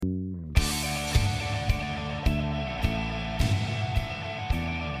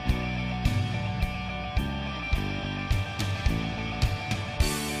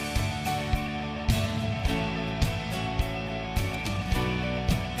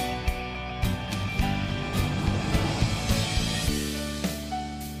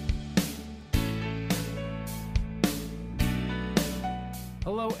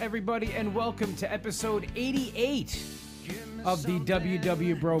everybody, and welcome to episode 88 of the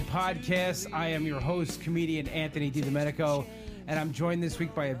WW Bro podcast. I am your host, comedian Anthony DiDomenico, and I'm joined this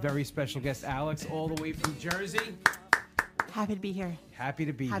week by a very special guest, Alex, all the way from Jersey. Happy to be here. Happy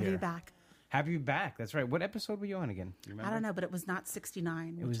to be here. Happy to be back. Happy to be back. That's right. What episode were you on again? Do you remember? I don't know, but it was not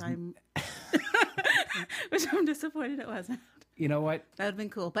 69, It was- which I'm disappointed it wasn't. You know what? That would have been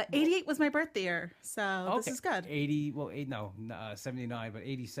cool. But 88 was my birthday year, so this is good. 79, but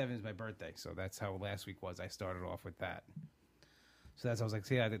 87 is my birthday, so that's how last week was. I started off with that. So that's, I was like,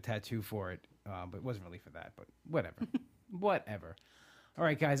 see, I had a tattoo for it, but it wasn't really for that, but whatever. Whatever. All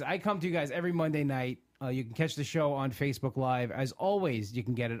right, guys, I come to you guys every Monday night. You can catch the show on Facebook Live. As always, you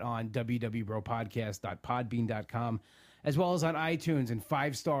can get it on www.bropodcast.podbean.com, as well as on iTunes, and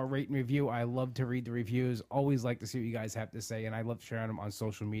 5-star rate and review. I love to read the reviews. Always like to see what you guys have to say, and I love sharing them on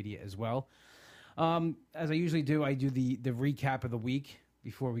social media as well. As I usually do, I do the recap of the week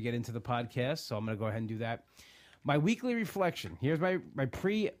before we get into the podcast, so I'm going to go ahead and do that. My weekly reflection. Here's my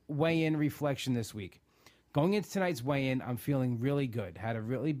pre-weigh-in reflection this week. Going into tonight's weigh-in, I'm feeling really good. Had a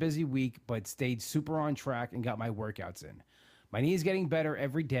really busy week, but stayed super on track and got my workouts in. My knee is getting better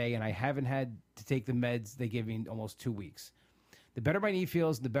every day, and I haven't had to take the meds they gave me in almost 2 weeks. The better my knee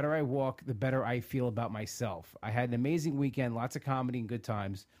feels, the better I walk, the better I feel about myself. I had an amazing weekend, lots of comedy and good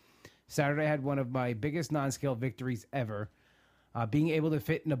times. Saturday, I had one of my biggest non-scale victories ever, being able to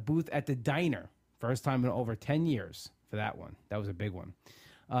fit in a booth at the diner. First time in over 10 years for that one. That was a big one.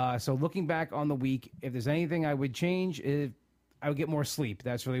 So looking back on the week, if there's anything I would change, I would get more sleep.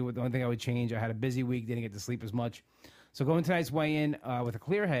 That's really the only thing I would change. I had a busy week, didn't get to sleep as much. So going tonight's weigh-in with a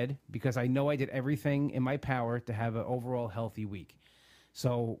clear head, because I know I did everything in my power to have an overall healthy week.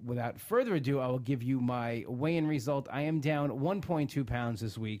 So without further ado, I will give you my weigh-in result. I am down 1.2 pounds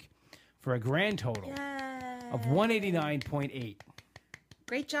this week for a grand total of 189.8.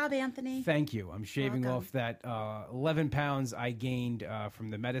 Great job, Anthony. Thank you. I'm shaving Welcome. off that 11 pounds I gained from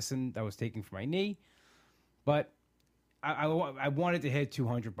the medicine that I was taking for my knee. But I wanted to hit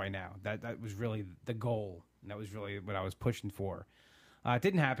 200 by now. That was really the goal. And that was really what I was pushing for. It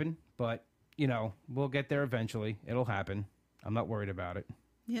didn't happen, but, you know, we'll get there eventually. It'll happen. I'm not worried about it.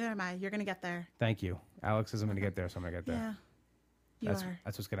 Neither am I. You're going to get there. Thank you. Alex says I'm going to get there, so I'm going to get there. Yeah, you are.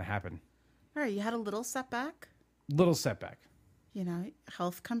 That's what's going to happen. All right, you had a little setback. Little setback. You know,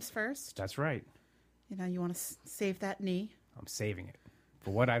 health comes first. That's right. You know, you want to save that knee, I'm saving it. For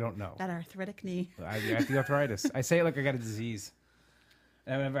what I don't know. that arthritic knee. I have the arthritis. I say it like I got a disease.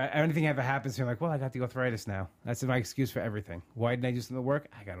 And whenever anything ever happens to me, I'm like, well, I got the arthritis now. That's my excuse for everything. Why didn't I do some of the work?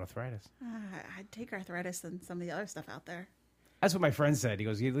 I got arthritis. I'd take arthritis than some of the other stuff out there. That's what my friend said. He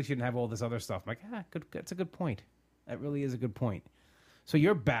goes, at least you didn't have all this other stuff. I'm like, good. That's a good point. That really is a good point. So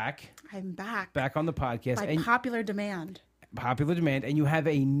you're back I'm back. on the podcast. By And popular demand. popular demand. And you have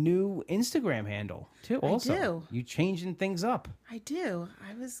a new Instagram handle, too, also. I do. You changing things up. I do.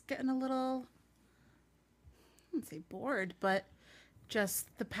 I was getting a little, I wouldn't say bored, but just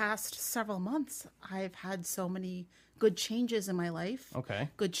the past several months, I've had so many good changes in my life. Okay.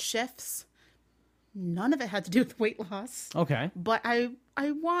 Good shifts. None of it had to do with weight loss. Okay. But I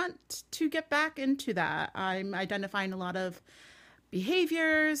want to get back into that. I'm identifying a lot of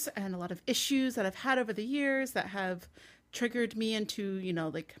behaviors and a lot of issues that I've had over the years that have triggered me into, you know,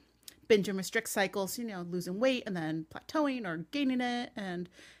 like binge and restrict cycles, you know, losing weight and then plateauing or gaining it. And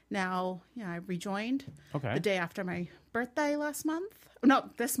now, you know, I rejoined Okay. the day after my birthday last month. No,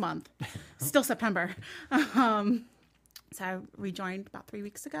 this month. Still September. So I rejoined about 3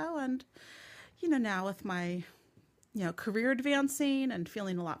 weeks ago. And, you know, now with my, you know, career advancing and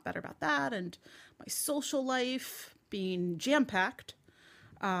feeling a lot better about that, and my social life being jam-packed,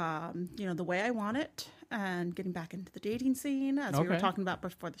 you know, the way I want it, and getting back into the dating scene, as we were Okay. talking about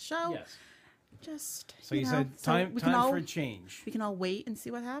before the show. Yes. Just, So you know, said so time we can for all, a change. we can all wait and see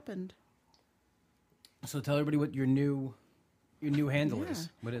what happened. So tell everybody what your new handle Yeah. is.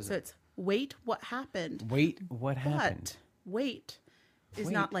 What is So it? it's wait, what happened? Wait, what happened? But wait is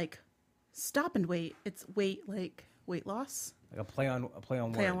Wait. not like stop and wait. It's wait like weight loss. Like a play on Play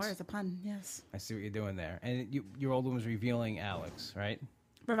words. on words, a pun, yes. I see what you're doing there. And your old one was revealing Alex, right?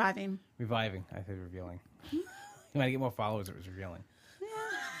 Reviving. Reviving. I said revealing. You might get more followers. It was revealing.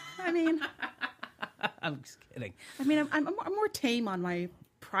 I mean, I'm just kidding. I'm more tame on my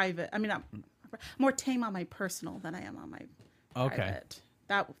private. I'm more tame on my personal than I am on my private.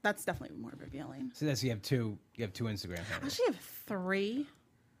 That's definitely more revealing. So that's you have two Instagram I handles. actually have 3,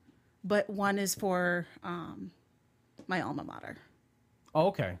 but one is for my alma mater. Oh,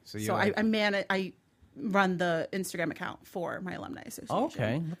 okay. So I run the Instagram account for my alumni association.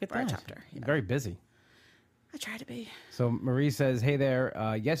 okay. Look at for our that. chapter. Yeah. Very busy. I try to be. So Marie says, "Hey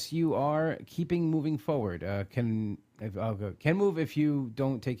there. Yes, you are keeping moving forward. I'll go. Can move if you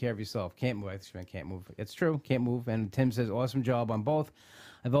don't take care of yourself. Can't move. I think she meant can't move. It's true. Can't move." And Tim says, "Awesome job on both.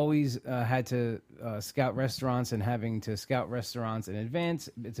 I've always had to scout restaurants, and having to scout restaurants in advance,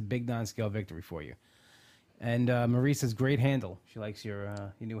 it's a big non-scale victory for you." And Marie says, "Great handle. She likes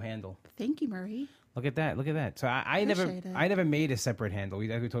your new handle. Thank you, Marie. Look at that. Look at that. So I Appreciate it. never made a separate handle. We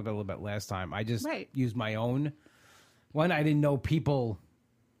talked about it a little bit last time. I just Right. used my own one. I didn't know people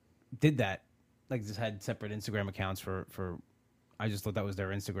did that. Like just had separate Instagram accounts for I just thought that was their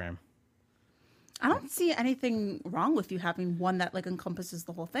Instagram. I don't see anything wrong with you having one that like encompasses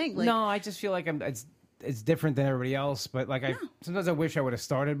the whole thing. Like, No, I just feel like it's different than everybody else. But like sometimes I wish I would have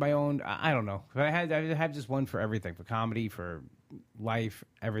started my own. I don't know. But I have just one for everything, for comedy, for life,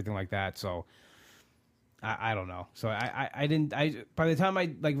 everything like that. So I don't know. So I didn't. By the time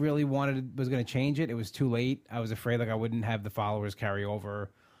I like really was going to change it, it was too late. I was afraid like I wouldn't have the followers carry over,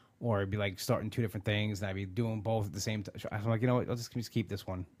 or it'd be like starting two different things, and I'd be doing both at the same time. I'm like, you know what? I'll just keep this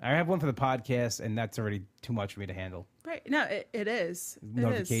one. I have one for the podcast, and that's already too much for me to handle. right? No, it is. It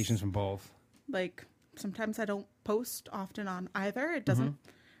Notifications is. from both. Like sometimes I don't post often on either. It doesn't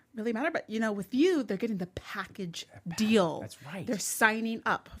really matter. But with you, they're getting the package deal. That's right. They're signing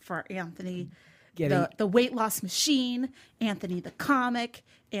up for Anthony. Getting The weight loss machine, Anthony the comic,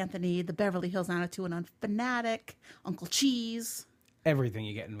 Anthony the Beverly Hills 90210 fanatic, Uncle Cheese, everything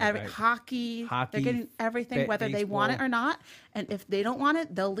you get in with hockey. Hockey, They're getting everything, whether they want it baseball. or not. And if they don't want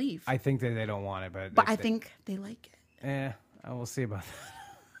it, they'll leave. I think that they don't want it, but but if I they- think they like it. I will see about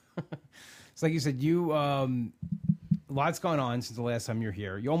that. It's like you said, you a lot's gone on since the last time you're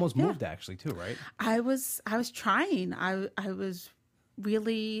here. You almost moved actually too, right? I was trying. I was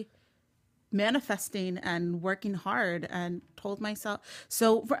really manifesting and working hard and told myself.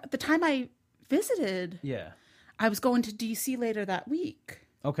 So the time I visited, Yeah. I was going to DC later that week.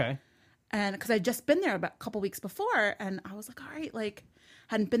 Okay. And because I'd just been there about a couple weeks before, and I was like, all right, like,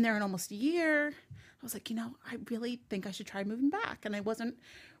 hadn't been there in almost a year. I was like, I really think I should try moving back. And I wasn't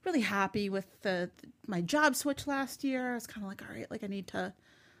really happy with my job switch last year. I was kind of like, all right, like, I need to,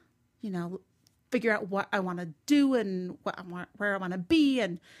 figure out what I want to do and where I want to be.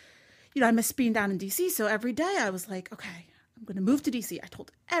 And, I miss being down in DC. So every day I was like, okay, I'm going to move to DC. I told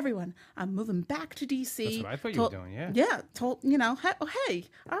everyone I'm moving back to DC. That's what I thought you were doing, yeah. Yeah. Hey,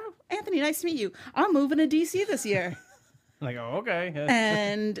 Anthony, nice to meet you. I'm moving to DC this year. Like, oh, okay.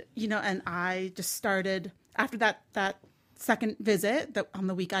 And, and I just started after that second visit that on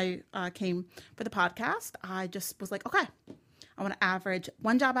the week I came for the podcast, I just was like, okay, I want to average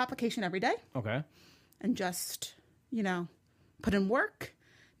one job application every day Okay. and just, put in work,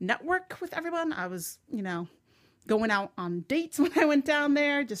 network with everyone. I was, going out on dates when I went down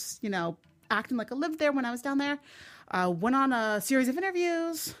there, just, acting like I lived there when I was down there. Went on a series of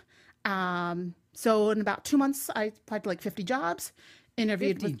interviews. So in about 2 months, I applied to like 50 jobs.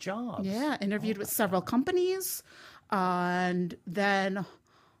 Interviewed 50 with jobs? Yeah, interviewed with several companies. And then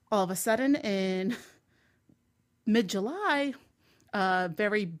all of a sudden in mid-July, a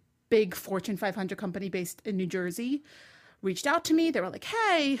very big Fortune 500 company based in New Jersey reached out to me. They were like,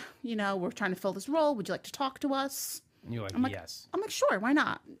 hey, we're trying to fill this role. Would you like to talk to us? And you're like, I'm like, yes. I'm like, sure, why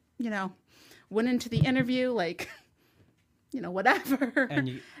not? Went into the interview, like, whatever.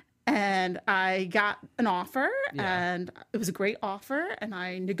 And I got an offer, and it was a great offer, and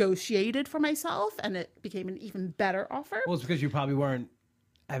I negotiated for myself, and it became an even better offer. Well, it's because you probably weren't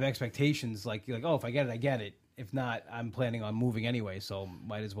have expectations like you're like, oh, if I get it, I get it. If not, I'm planning on moving anyway, so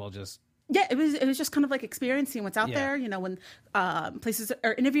might as well just. Yeah, it was just kind of like experiencing what's out there. When places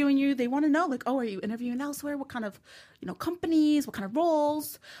are interviewing you, they want to know, like, oh, are you interviewing elsewhere? What kind of, companies? What kind of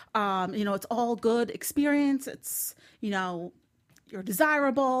roles? It's all good experience. It's, you're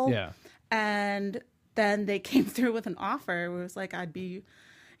desirable. Yeah. And then they came through with an offer. It was like, I'd be,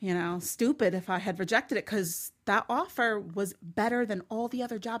 stupid if I had rejected it because that offer was better than all the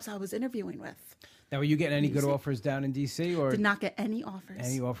other jobs I was interviewing with. Now, were you getting any good offers down in DC or Did not get any offers.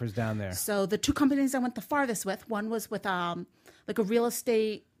 any offers down there? So the two companies I went the farthest with, one was with like a real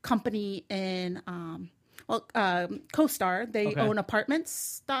estate company in CoStar. They own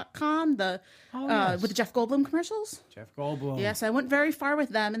apartments.com, with the Jeff Goldblum commercials. Jeff Goldblum. Yes, I went very far with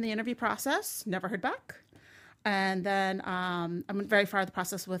them in the interview process. Never heard back. And then I went very far in the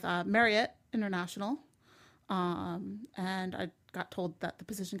process with Marriott International. And I got told that the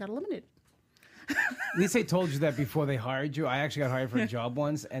position got eliminated. At least they told you that before they hired you. I actually got hired for a job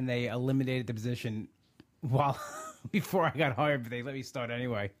once, and they eliminated the position before I got hired, but they let me start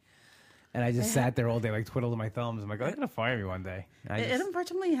anyway. And I just sat there all day, like twiddling my thumbs. I'm like, oh, they're gonna fire me one day. It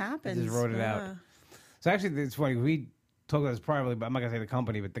unfortunately happened. I just wrote it out. So actually, it's funny. We talked about this privately, but I'm not gonna say the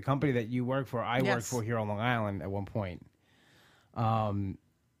company. But the company that you work for, I worked Yes. for here on Long Island at one point.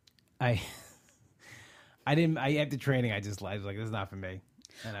 I I didn't. I after training, I was like, this is not for me,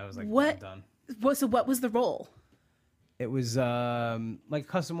 and I was like, What? I'm done. So what was the role? It was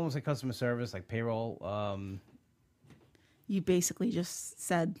like almost like customer service, like payroll. You basically just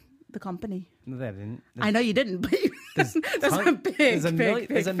said the company. No, that didn't. I know you didn't, but there's a big, There's a million. big,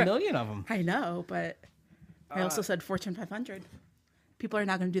 There's a big million of them. I know, but I also said Fortune 500. People are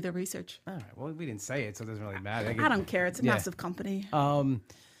not going to do their research. All right. Well, we didn't say it, so it doesn't really matter. I don't care. It's a Yeah. massive company.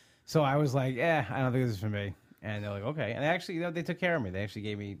 So I was like, I don't think this is for me. And they're like, okay. And actually, they took care of me. They actually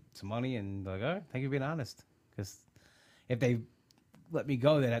gave me some money, and they're like, all right, thank you for being honest. Because if they let me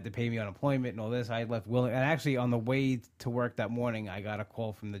go, they'd have to pay me unemployment and all this. I left willing. And actually, on the way to work that morning, I got a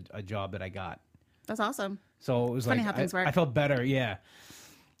call from a job that I got. That's awesome. So it was Funny like how things work. I felt better,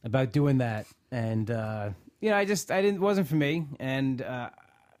 about doing that. And wasn't for me. And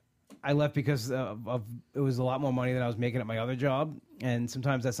I left because of it was a lot more money than I was making at my other job. And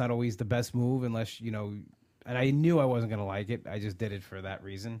sometimes that's not always the best move unless, and I knew I wasn't going to like it. I just did it for that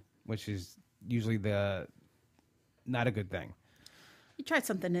reason, which is usually not a good thing. You tried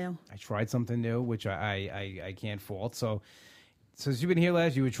something new. I tried something new, which I can't fault. So since you've been here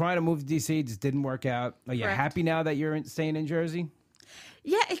last, you were trying to move to DC, it just didn't work out. Are you Correct. happy now that you're staying in Jersey?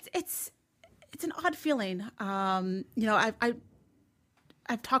 Yeah, it's an odd feeling. I've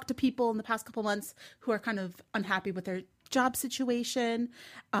talked to people in the past couple months who are kind of unhappy with their job situation.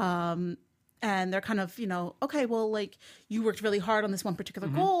 And they're kind of, okay, well, like you worked really hard on this one particular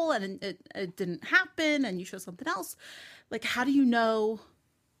goal and it didn't happen and you chose something else. Like, how do you know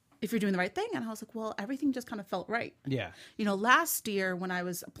if you're doing the right thing? And I was like, well, everything just kind of felt right. Yeah. Last year when I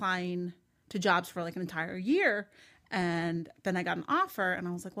was applying to jobs for like an entire year and then I got an offer and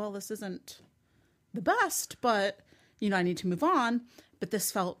I was like, well, this isn't the best, but, I need to move on. But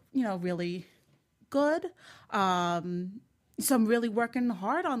this felt, really good. So I'm really working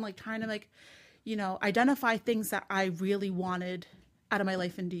hard on like trying to like, identify things that I really wanted out of my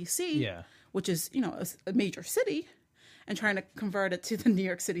life in DC, Yeah. which is, a major city, and trying to convert it to the New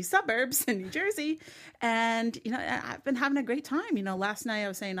York City suburbs in New Jersey. And, I've been having a great time. Last night I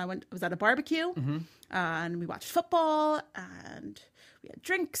was saying I was at a barbecue and we watched football and we had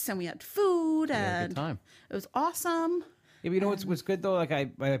drinks and we had food and good time. it was awesome. Yeah, but you know what's good though? Like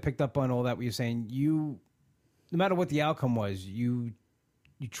I picked up on all that what you're saying. No matter what the outcome was, you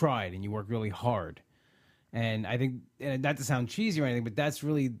tried and you worked really hard. And I think, and not to sound cheesy or anything, but that's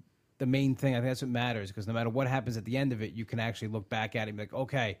really the main thing. I think that's what matters, because no matter what happens at the end of it, you can actually look back at it and be like,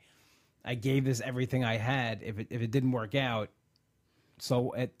 okay, I gave this everything I had. If it didn't work out,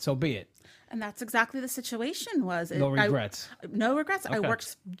 so be it. And that's exactly the situation was. No regrets. No regrets. I Okay.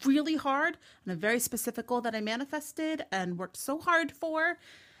 worked really hard on a very specific goal that I manifested and worked so hard for.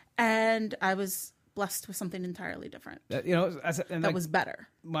 And I was blessed with something entirely different. That Was better.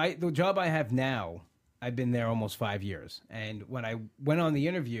 The job I have now, I've been there almost 5 years. And when I went on the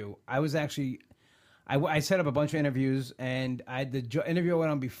interview, I was actually, I set up a bunch of interviews, and interview I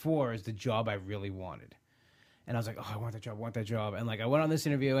went on before is the job I really wanted. And I was like, oh, I want that job. And like, I went on this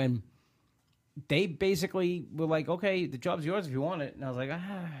interview, and they basically were like, okay, the job's yours if you want it. And I was like,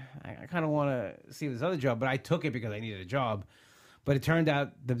 I kind of want to see this other job, but I took it because I needed a job. But it turned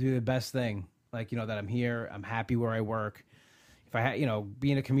out to be the best thing. Like, that I'm here, I'm happy where I work. If I had,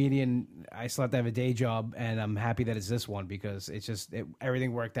 being a comedian, I still have to have a day job, and I'm happy that it's this one because it's just,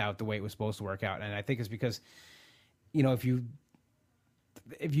 everything worked out the way it was supposed to work out. And I think it's because, if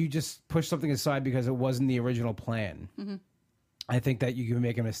you just push something aside because it wasn't the original plan, I think that you can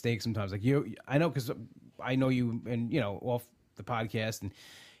make a mistake sometimes. Like I know, because I know you and, off the podcast, and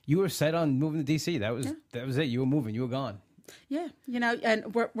you were set on moving to DC. That was it. You were moving, you were gone. Yeah.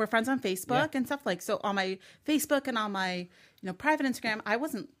 And we're friends on Facebook and stuff like, so on my Facebook and on my, private Instagram, I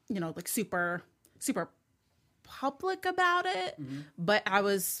wasn't, like super, super public about it, but I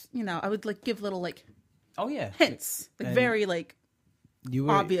was, I would like give little like, Oh yeah. hints, like very like You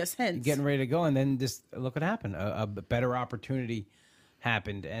were obvious hints. getting ready to go, and then just look what happened. A better opportunity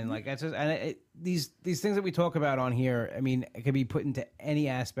happened, and like that's just, and these things that we talk about on here. I mean, it can be put into any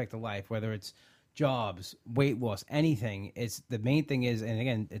aspect of life, whether it's jobs, weight loss, anything. It's the main thing is, and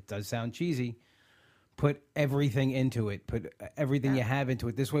again, it does sound cheesy. Put everything into it. Put everything you have into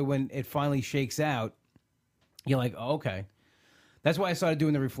it. This way, when it finally shakes out, you're like, oh, okay. That's why I started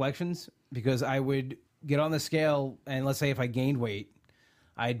doing the reflections, because I would get on the scale, and let's say if I gained weight,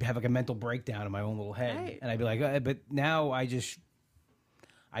 I'd have like a mental breakdown in my own little head. Right. And I'd be like, but now I give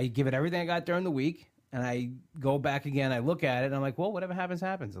it everything I got during the week, and I go back again, I look at it, and I'm like, well, whatever happens,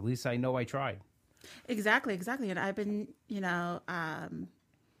 happens. At least I know I tried. Exactly. And I've been,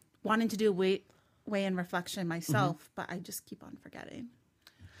 wanting to do weigh-in reflection myself, but I just keep on forgetting.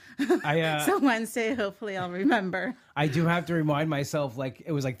 So Wednesday, hopefully I'll remember. I do have to remind myself, like,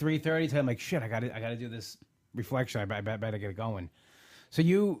 it was like 3:30, so I'm like, shit, I gotta do this reflection. I better get it going. So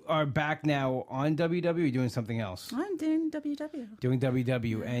you are back now on WW, or doing something else? I'm doing WW. Doing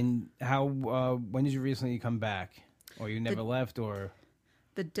WW. And how, when did you recently come back? Or you never left, or?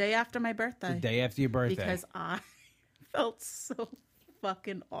 The day after my birthday. The day after your birthday. Because I felt so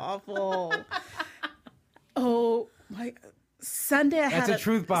fucking awful. Oh, my... Sunday I had a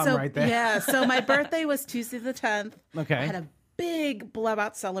truth bomb right there. Yeah, so my birthday was Tuesday the 10th. Okay. I had a big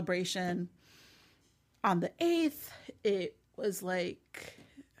blowout celebration on the 8th. It was like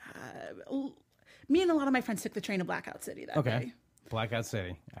me and a lot of my friends took the train to Blackout City that day. Blackout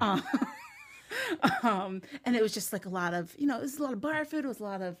City. And it was just like a lot of, it was a lot of bar food. It was a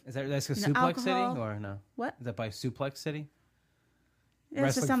lot of that's Suplex alcohol. City or no? What? Is that by Suplex City? Yeah,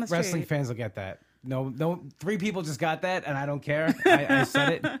 it's just down the street. Wrestling fans will get that. No, 3 people just got that, and I don't care. I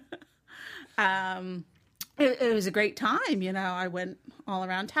said it. It was a great time. I went all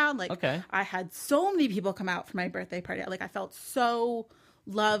around town. Like, I had so many people come out for my birthday party. Like, I felt so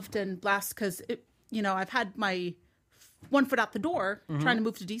loved and blessed because I've had my one foot out the door trying to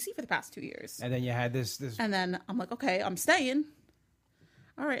move to DC for the past 2 years. And then you had this. And then I'm like, okay, I'm staying.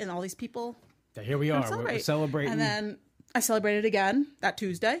 All right, and all these people. Here we are. We're celebrating. And then I celebrated again that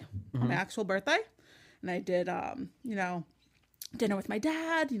Tuesday on my actual birthday. And I did, dinner with my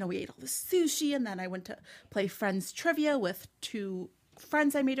dad. We ate all the sushi. And then I went to play Friends Trivia with 2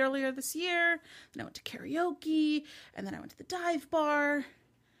 friends I made earlier this year. Then I went to karaoke. And then I went to the dive bar.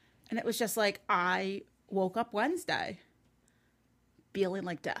 And it was just like I woke up Wednesday feeling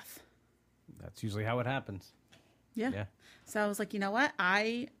like death. That's usually how it happens. Yeah. So I was like, you know what?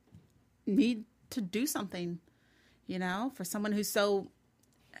 I need to do something, for someone who's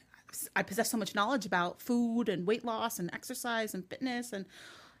I possess so much knowledge about food and weight loss and exercise and fitness. And,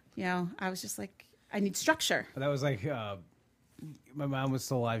 I was just like, I need structure. That was like, my mom was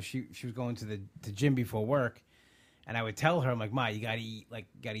still alive. She was going to the gym before work. And I would tell her, I'm like, Ma, you gotta eat like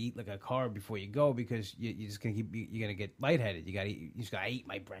a carb before you go because you're just gonna you're gonna get lightheaded. You just gotta eat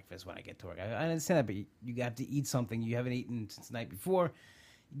my breakfast when I get to work. I understand that, but you have to eat something you haven't eaten since the night before.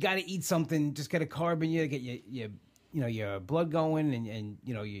 You gotta eat something. Just get a carb in you, get your blood going and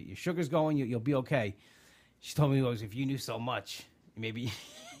your sugar's going. You'll be okay. She told me, if you knew so much, maybe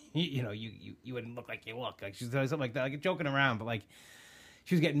you wouldn't look like you look. Like she was something like that, like joking around, but like.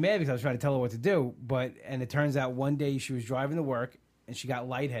 She was getting mad because I was trying to tell her what to do, and it turns out one day she was driving to work and she got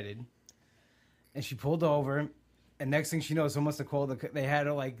lightheaded, and she pulled over, and next thing she knows, someone must have called. They had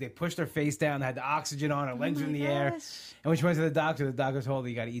her they pushed her face down, had the oxygen on, her legs were in the air, and when she went to the doctor told her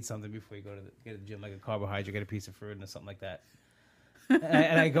you got to eat something before you go to get the gym, like a carbohydrate, get a piece of fruit or something like that.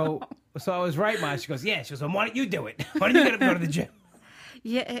 and I go, so I was right, Ma. She goes, yeah. She goes, well, why don't you do it? Why don't you go to the gym?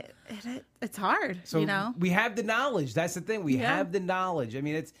 Yeah, it's hard, So we have the knowledge. That's the thing. We have the knowledge. I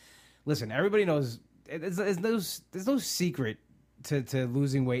mean, listen, everybody knows there's no secret to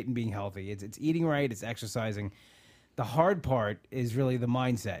losing weight and being healthy. It's eating right. It's exercising. The hard part is really the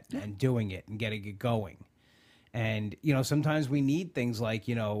mindset and doing it and getting it going. And, sometimes we need things like,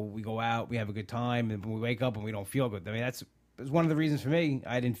 we go out, we have a good time, and we wake up and we don't feel good. I mean, that's one of the reasons for me.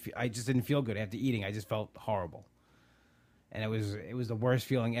 I just didn't feel good after eating. I just felt horrible. And it was the worst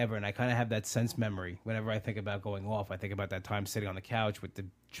feeling ever. And I kind of have that sense memory. Whenever I think about going off, I think about that time sitting on the couch with the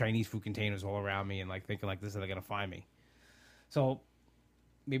Chinese food containers all around me and thinking this is how they're going to find me. So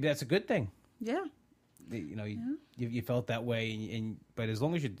maybe that's a good thing. Yeah. You felt that way. But as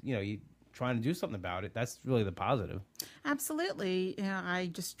long as you're trying to do something about it, that's really the positive. Absolutely. I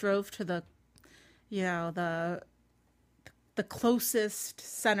just drove to the closest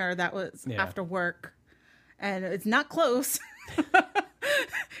center that was after work. And it's not close.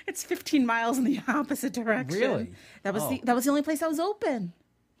 It's 15 miles in the opposite direction. Really? That was the only place that was open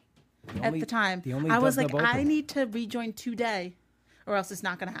at the time. I was like, I need to rejoin today, or else it's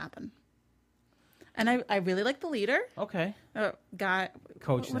not going to happen. And I really like the leader. Okay.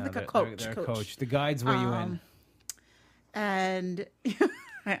 Coach. They're coach. The guides where you in. And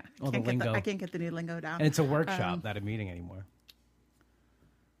I can't get the new lingo down. And it's a workshop, not a meeting anymore.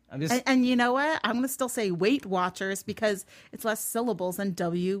 And you know what? I'm going to still say Weight Watchers because it's less syllables than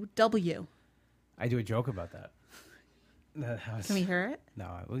WW. I do a joke about that. Can we hear it? No,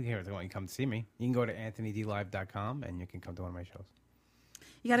 we'll hear it when you come to see me. You can go to anthonydlive.com and you can come to one of my shows.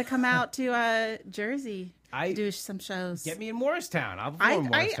 You got to come out to Jersey to do some shows. Get me in Morristown. I'll perform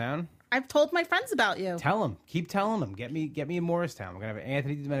in Morristown. I've told my friends about you. Tell them. Keep telling them. Get me in Morristown. We're gonna have an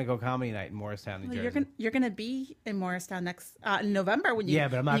Anthony Domenico comedy night in Morristown, New Well, Jersey. you're gonna be in Morristown next in November when you Yeah,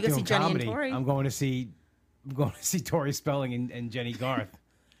 but I'm when not you go doing see Jenny comedy. and Tori. I'm going to see Tori Spelling and Jenny Garth.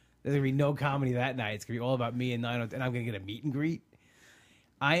 There's gonna be no comedy that night. It's gonna be all about me and 902, and I'm gonna get a meet and greet.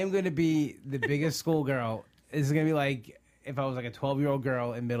 I am gonna be the biggest schoolgirl. This is gonna be like if I was like a 12-year-old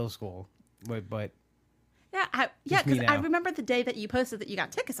girl in middle school, but Yeah, Just me because I now. remember the day that you posted that you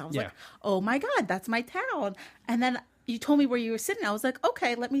got tickets. I was Yeah. like, "Oh my god, that's my town!" And then you told me where you were sitting. I was like,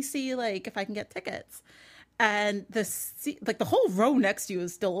 "Okay, let me see like if I can get tickets." And the whole row next to you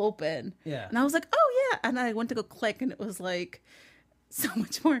is still open. Yeah. And I was like, "Oh yeah!" And I went to go click, and it was like so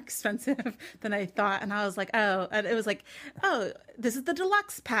much more expensive than I thought. And I was like, "Oh!" And it was like, "Oh, this is the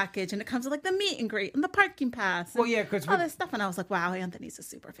deluxe package, and it comes with like the meet and greet and the parking pass." Well, and yeah, 'cause all this stuff. And I was like, "Wow, Anthony's a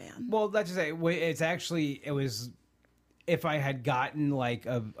super fan." well, let's just say it was if I had gotten like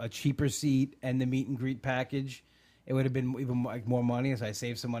a cheaper seat and the meet and greet package, it would have been even like more money. So I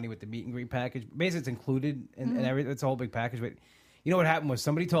saved some money with the meet and greet package. Basically, it's included and everything. It's a whole big package. But you know what happened was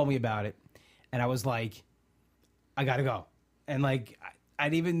somebody told me about it, and I was like, I gotta go. And like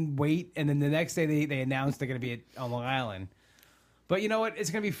I'd even wait, and then the next day they announced they're gonna be on Long Island. But you know what? It's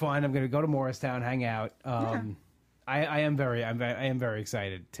gonna be fun. I'm gonna go to Morristown, hang out. I am very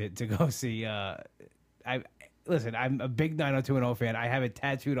excited to go see. Listen, I'm a big 90210 fan. I have it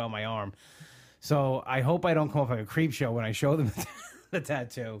tattooed on my arm, so I hope I don't come off like a creep show when I show them the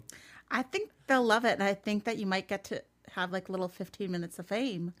tattoo. I think they'll love it, and I think that you might get to have like little 15 minutes of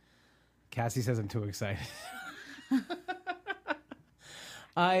fame. Cassie says I'm too excited.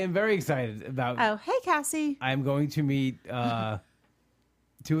 I am very excited about. Oh, hey, Cassie. I'm going to meet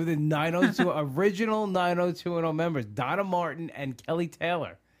two of the 902 original 90210 members, Donna Martin and Kelly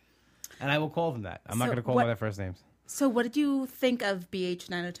Taylor, and I will call them that. I'm not So going to call them by their first names. So, what did you think of BH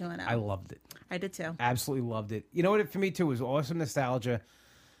 90210? I loved it. I did too. Absolutely loved it. You know what? For me too, it was awesome nostalgia.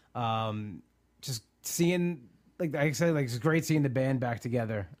 Just seeing, like I said, like it's great seeing the band back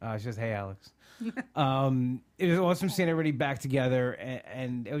together. It's just, hey, Alex. It was awesome seeing everybody back together,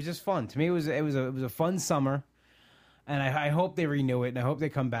 and it was just fun. To me, it was a fun summer, and I hope they renew it, and I hope they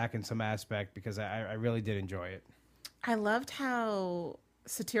come back in some aspect because I really did enjoy it. I loved how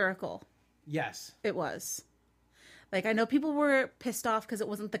satirical Yes. it was. Like, I know people were pissed off because it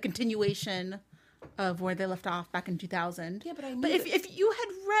wasn't the continuation of where they left off back in 2000. Yeah, but I knew But if you had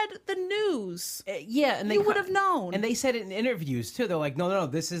read the news, Yeah, and you would have known. And they said it in interviews too. They're like, no,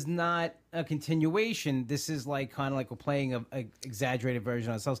 this is not a continuation. This is like kind of like we're playing a exaggerated version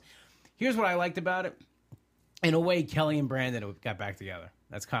of ourselves. Here's what I liked about it. In a way, Kelly and Brandon got back together.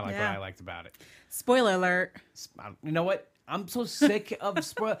 That's kind of like Yeah. what I liked about it. Spoiler alert. You know what? I'm so sick of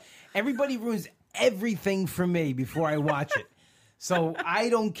spoil. Everybody ruins everything for me before I watch it. So I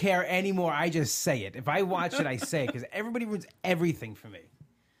don't care anymore. I just say it. If I watch it, I say it because everybody ruins everything for me.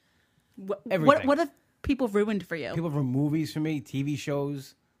 Everything. What have people ruined for you? People ruin movies for me, TV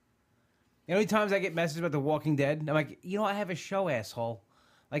shows. You know how many times I get messages about The Walking Dead? I'm like, I have a show, asshole.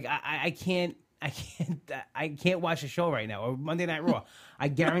 Like I can't watch a show right now. Or Monday Night Raw. I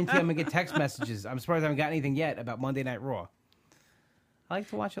guarantee I'm gonna get text messages. I'm surprised I haven't got anything yet about Monday Night Raw. I like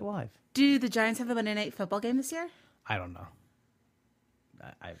to watch it live. Do the Giants have a Monday Night Football game this year? I don't know.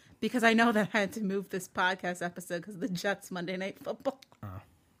 Because I know that I had to move this podcast episode because of the Jets Monday Night Football.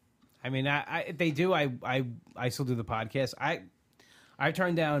 I mean, if they do, I still do the podcast. I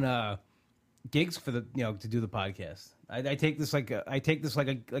turn down gigs for the to do the podcast. I take this like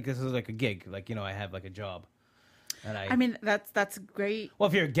this is like a gig. Like I have like a job. And I mean, that's great. Well,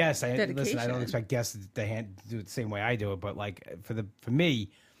 if you're a guest, listen. I don't Dedication. expect guests to do it the same way I do it. But like for me,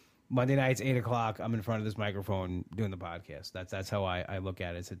 Monday nights 8:00, I'm in front of this microphone doing the podcast. That's how I look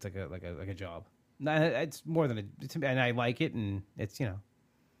at it. It's like a job. It's more than and I like it, and it's But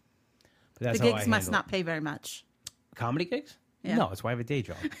that's The how I gigs must handle not pay very much. it. Comedy gigs. Yeah. No, it's why I have a day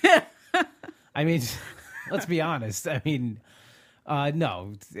job. I mean, let's be honest. I mean.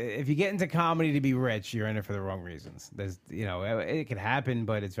 No, if you get into comedy to be rich, you're in it for the wrong reasons. There's, it can happen,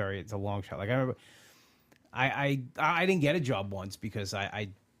 but it's a long shot. Like I remember, I didn't get a job once because I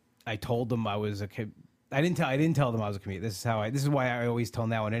told them I was I didn't tell them I was a comedian. This is why I always tell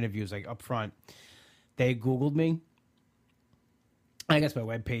now in interviews, like up front, they Googled me. I guess my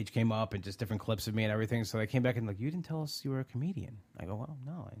webpage came up and just different clips of me and everything. So they came back and like, you didn't tell us you were a comedian. I go, well,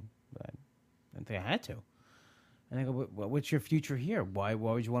 no, I didn't think I had to. And I go, what's your future here? Why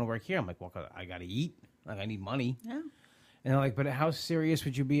would you want to work here? I'm like, well, I got to eat. Like, I need money. Yeah. And they're like, but how serious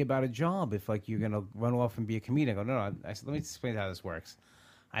would you be about a job if, like, you're going to run off and be a comedian? I go, no. I said, let me explain how this works.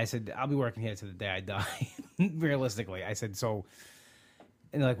 I said, I'll be working here to the day I die, realistically. I said, so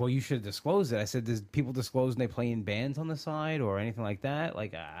And they're like, well, you should have disclosed it. I said, does people disclose when they play in bands on the side or anything like that?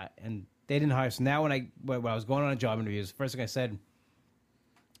 Like, and they didn't hire. So now when I was going on a job interviews, first thing I said,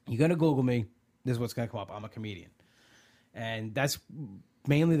 you're going to Google me. This is what's going to come up. I'm a comedian. And that's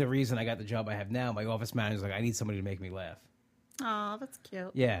mainly the reason I got the job I have now. My office manager's like, I need somebody to make me laugh. Oh, that's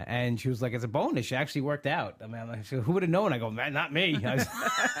cute. Yeah, and she was like, it's a bonus. She actually worked out. I mean, I'm like, who would have known? I go, man, not me.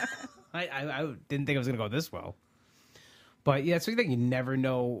 I didn't think it was going to go this well. But yeah, so you think you never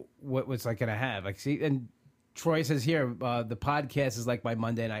know what's like going to have. Like, see, and Troy says here, the podcast is like my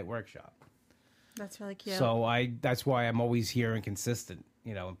Monday night workshop. That's really cute. So that's why I'm always here and consistent,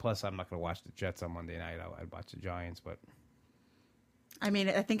 you know. And plus, I'm not going to watch the Jets on Monday night. I'd watch the Giants, but I mean,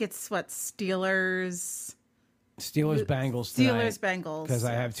 I think it's what Steelers, Bengals tonight. Steelers, Bengals. Because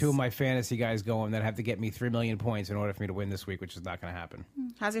I have two of my fantasy guys going that have to get me 3 million points in order for me to win this week, which is not going to happen.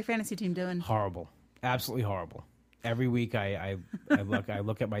 How's your fantasy team doing? Horrible, absolutely horrible. Every week I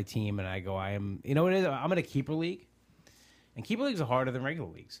look at my team and I go, I'm in a keeper league, and keeper leagues are harder than regular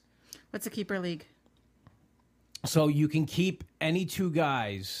leagues. What's a keeper league? So you can keep any two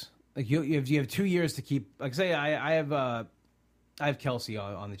guys. Like you have 2 years to keep. Like say I have Kelsey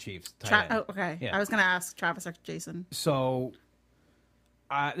on the Chiefs. Okay. Yeah. I was going to ask Travis or Jason. So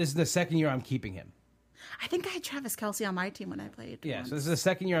this is the second year I'm keeping him. I think I had Travis Kelsey on my team when I played. Yeah, once. so this is the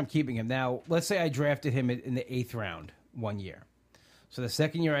second year I'm keeping him. Now, let's say I drafted him in the 8th round 1 year. So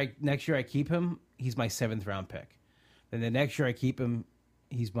the next year I keep him, he's my 7th round pick. Then the next year I keep him,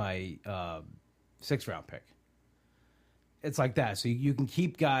 he's my 6th round pick. It's like that. So you can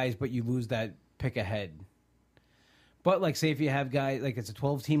keep guys, but you lose that pick ahead. But like say if you have guys, like it's a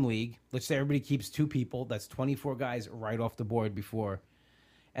 12-team league, let's say everybody keeps 2 people, that's 24 guys right off the board before.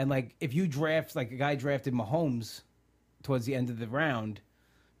 And, like, if you draft, like, a guy drafted Mahomes towards the end of the round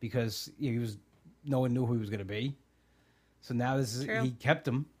because no one knew who he was going to be. So now he kept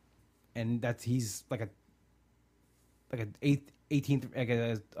him, and he's like an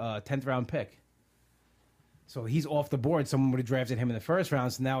 10th round pick. So he's off the board. Someone would have drafted him in the first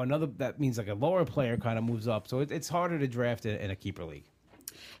round. So now that means like a lower player kind of moves up. So it's harder to draft in a keeper league.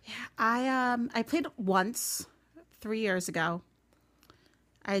 Yeah, I played once 3 years ago.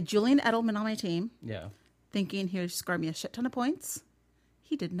 I had Julian Edelman on my team. Yeah. Thinking he would score me a shit ton of points.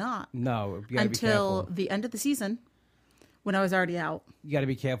 He did not. No, you gotta be until careful. the end of the season when I was already out. You got to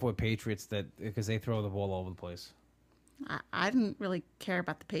be careful with Patriots because they throw the ball all over the place. I didn't really care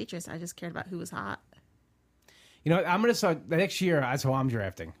about the Patriots. I just cared about who was hot. You know, I'm going to start the next year. That's how I'm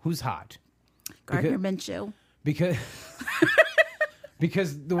drafting. Who's hot? Gardner Minshew.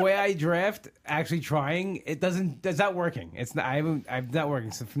 Because the way I draft, actually trying, it's not working. I'm not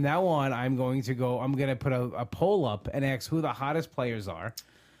working. So from now on, I'm going to put a poll up and ask who the hottest players are.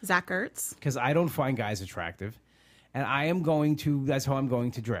 Zach Ertz. Because I don't find guys attractive. And that's how I'm going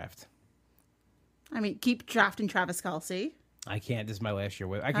to draft. I mean, keep drafting Travis Kelsey. I can't. This is my last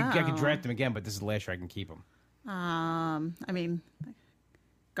year. I could draft him again, but this is the last year I can keep him. I mean,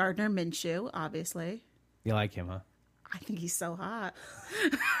 Gardner Minshew, obviously. You like him, huh? I think he's so hot.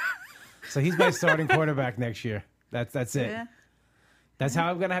 So he's my starting quarterback next year. That's it. Yeah. That's how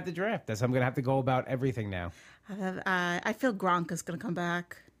I'm going to have to draft. That's how I'm going to have to go about everything now. I feel Gronk is going to come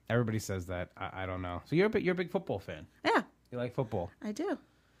back. Everybody says that. I don't know. So you're a big football fan. Yeah. You like football. I do.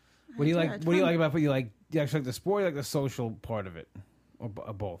 What do you like? What do you like about football? You actually like the sport, or like the social part of it, or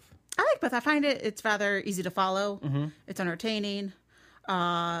both? I like both. I find it's rather easy to follow. Mm-hmm. It's entertaining.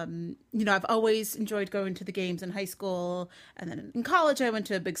 I've always enjoyed going to the games in high school, and then in college I went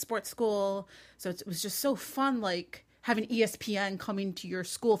to a big sports school. So it was just so fun, like having ESPN coming to your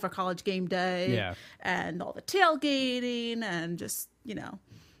school for college game day, Yeah. and all the tailgating and just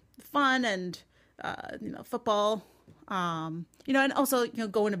fun and football. And also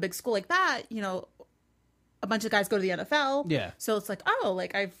going to a big school like that, a bunch of guys go to the NFL. Yeah. So it's like, oh,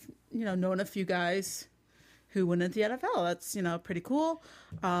 like I've known a few guys who went into the NFL. That's, pretty cool.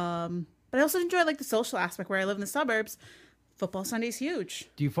 But I also enjoy like the social aspect where I live in the suburbs. Football Sunday's huge.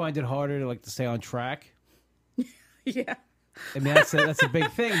 Do you find it harder to stay on track? Yeah. I mean, that's a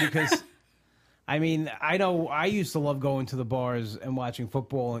big thing because, I mean, I know I used to love going to the bars and watching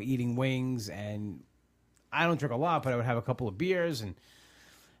football and eating wings, and I don't drink a lot, but I would have a couple of beers,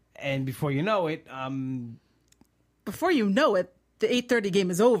 and before you know it, Before you know it, the 8:30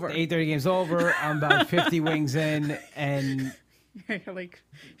 game is over. the 8:30 game's over. I'm about 50 wings in, and You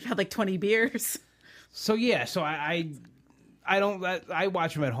had like 20 beers. so yeah. So I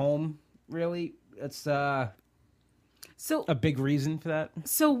watch them at home. Really, it's So a big reason for that.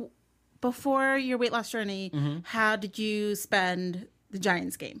 So before your weight loss journey, Mm-hmm. how did you spend the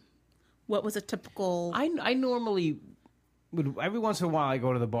Giants game? What was a typical? I normally every once in a while I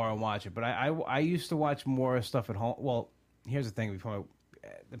go to the bar and watch it, but I used to watch more stuff at home. Well, here's the thing: before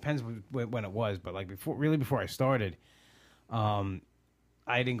depends when it was, but like before I started, I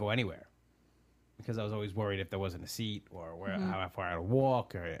didn't go anywhere because I was always worried if there wasn't a seat or how far I had to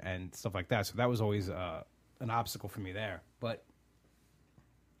walk and stuff like that. So that was always an obstacle for me there. But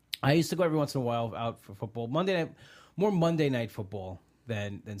I used to go every once in a while out for football. More Monday night football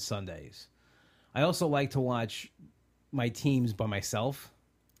than Sundays. I also like to watch my teams by myself.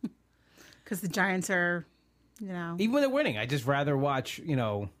 Because the Giants are, Even when they're winning, I just rather watch,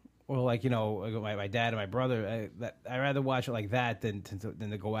 or like, my dad and my brother. I rather watch it like that than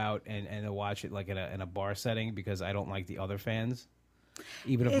to go out and to watch it like in a bar setting because I don't like the other fans,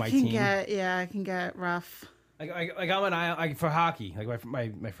 even of my team. It can get rough. Like I'm for hockey. Like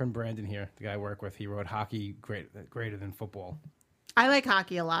my friend Brandon here, the guy I work with, he wrote hockey greater than football. I like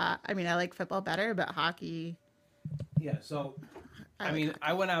hockey a lot. I mean, I like football better, but hockey. Yeah, so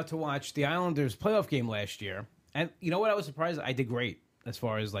I went out to watch the Islanders playoff game last year, and you know what? I was surprised. I did great as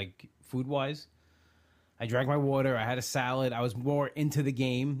far as like food wise. I drank my water. I had a salad. I was more into the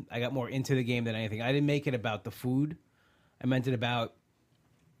game. I got more into the game than anything. I didn't make it about the food. I meant it about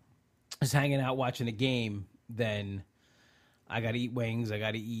just hanging out watching the game. Then I got to eat wings. I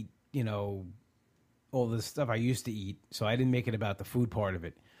got to eat, all the stuff I used to eat. So I didn't make it about the food part of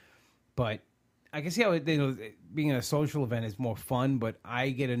it. But I can see how being in a social event is more fun, but I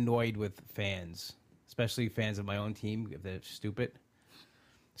get annoyed with fans, especially fans of my own team if they're stupid.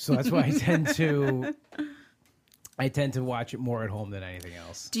 So that's why I tend to watch it more at home than anything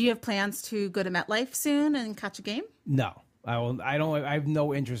else. Do you have plans to go to MetLife soon and catch a game? No, I will. I don't. I have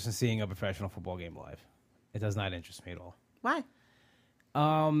no interest in seeing a professional football game live. It does not interest me at all. Why?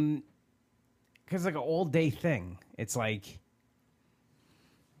 Because like an all day thing. It's like,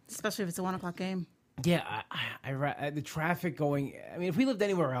 especially if it's a 1 o'clock game. Yeah, the traffic going. I mean, if we lived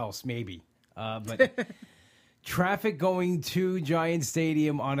anywhere else, maybe. But traffic going to Giant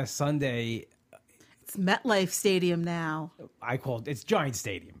Stadium on a Sunday. It's MetLife Stadium now. It's Giant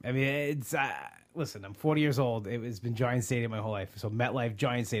Stadium. I mean, it's listen. I'm 40 years old. It's been Giant Stadium my whole life. So MetLife,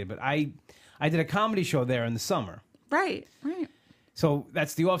 Giant Stadium. But I did a comedy show there in the summer. Right. So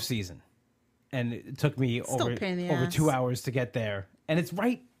that's the off season, and it took me over 2 hours to get there, and it's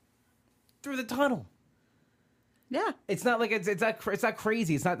right through the tunnel. Yeah, it's not like it's not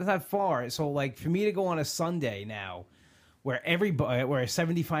crazy. It's not far. So like for me to go on a Sunday now, where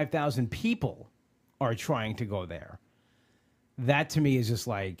 75,000 people are trying to go there, that to me is just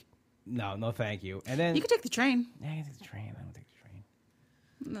like no, thank you. And then you can take the train. Yeah, I can take the train. I don't take the train.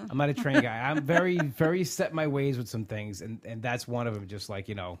 No. I'm not a train guy. I'm very very set in my ways with some things, and that's one of them. Just like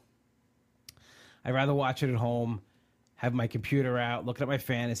I'd rather watch it at home, have my computer out, looking at my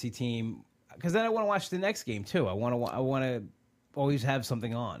fantasy team. Because then I want to watch the next game too. I want to always have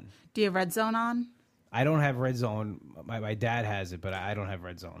something on. Do you have Red Zone on? I don't have Red Zone. My dad has it, but I don't have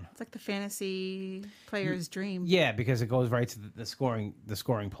Red Zone. It's like the fantasy player's dream. Yeah, because it goes right to the scoring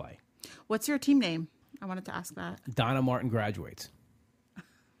play. What's your team name? I wanted to ask that. Donna Martin Graduates.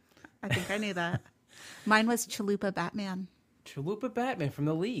 I think I knew that. Mine was Chalupa Batman. Chalupa Batman from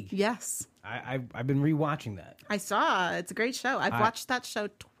the league. Yes. I've been rewatching that. I saw. It's a great show. I've watched that show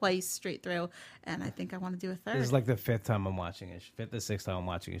twice straight through, and I think I want to do a third. This is like the fifth time I'm watching it. Fifth or sixth time I'm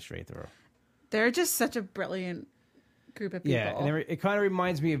watching it straight through. They're just such a brilliant group of people. Yeah, and it kind of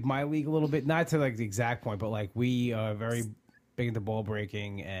reminds me of my league a little bit. Not to like the exact point, but like we are very big into ball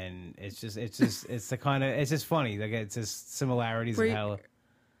breaking, and it's just funny. Like it's just similarities in hell.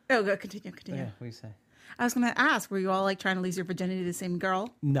 Oh, go continue. Yeah, what do you say? I was going to ask, were you all like trying to lose your virginity to the same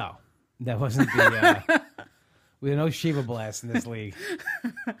girl? No, that wasn't the. We had no Shiva blast in this league.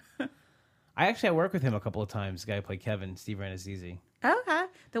 I worked with him a couple of times. The guy who played Kevin, Steve Ranazizi. Okay,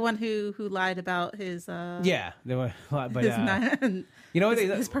 the one who lied about his. Yeah, there were, but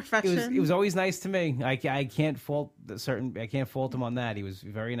his profession. It was always nice to me. I can't fault him on that. He was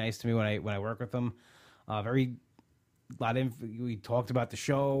very nice to me when I worked with him. We talked about the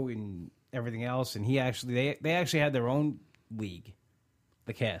show and everything else, and they actually had their own league,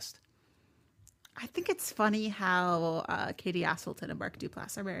 the cast. I think it's funny how Katie Aselton and Mark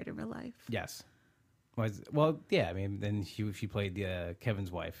Duplass are married in real life. Yes. Well, yeah. I mean, then she played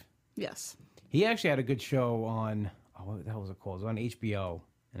Kevin's wife. Yes. He actually had a good show on. What the hell was it called? It was on HBO,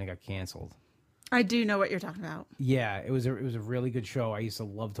 and it got canceled. I do know what you're talking about. Yeah, it was a really good show. I used to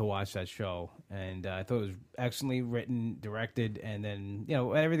love to watch that show, and I thought it was excellently written, directed, and then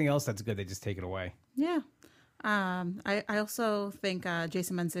everything else that's good, they just take it away. Yeah, I also think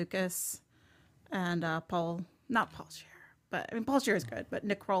Jason Mantzoukas and not Paul Scheer, but I mean Paul Scheer is good, but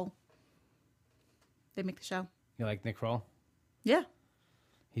Nick Kroll, they make the show. You like Nick Kroll? Yeah,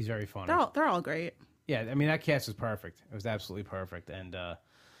 He's very funny. they're all great. Yeah, I mean, that cast was perfect. It was absolutely perfect. And,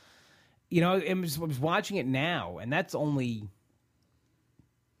 you know, I was watching it now, and that's only,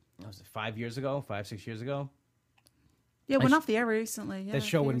 what was it, 5 years ago? 6 years ago? Yeah, it went off the air recently. Yeah, That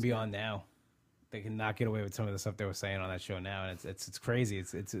show a few wouldn't years be ago. on now. They can not get away with some of the stuff they were saying on that show now, and it's crazy.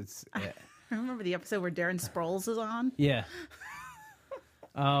 It's yeah. I remember the episode where Darren Sproles is on. Yeah.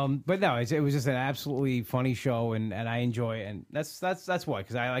 But no, it was just an absolutely funny show, and I enjoy it, and that's why,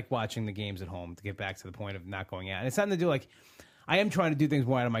 because I like watching the games at home to get back to the point of not going out. And it's something to do, like, I am trying to do things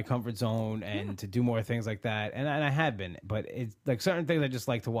more out of my comfort zone and to do more things like that, and I have been. But it's like certain things I just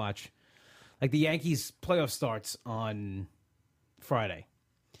like to watch, like the Yankees playoff starts on Friday,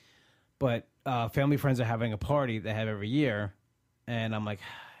 but family friends are having a party they have every year, and I'm like,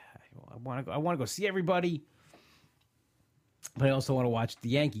 I want to go see everybody. But I also want to watch the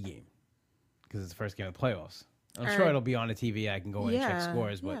Yankee game because it's the first game of the playoffs. I'm sure it'll be on the TV. I can go in and check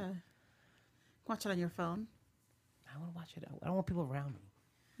scores, but watch it on your phone. I want to watch it. I don't want people around me.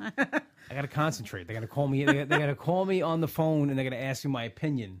 I got to concentrate. They got to call me. They got to call me on the phone, and they're going to ask me my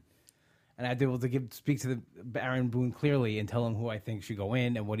opinion. And I have to be able to speak to the Aaron Boone clearly and tell him who I think should go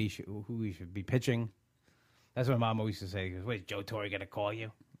in and who he should be pitching. That's what my mom always used to say. He goes, "Wait, Joe Torre going to call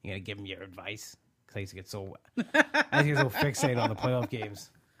you? You going to give him your advice?" I used to get so fixated on the playoff games.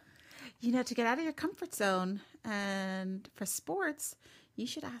 You know, to get out of your comfort zone, and for sports, you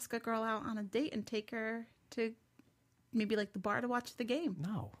should ask a girl out on a date and take her to maybe like the bar to watch the game.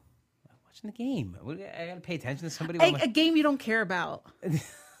 No, I'm watching the game. I got to pay attention to somebody. A game you don't care about.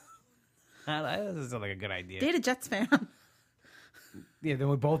 That doesn't sound like a good idea. Date a Jets fan. Yeah, then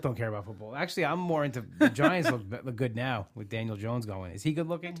we both don't care about football. Actually, I'm more into the Giants. look good now with Daniel Jones going. Is he good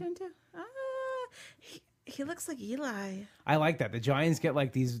looking? He looks like Eli. I like that. The Giants get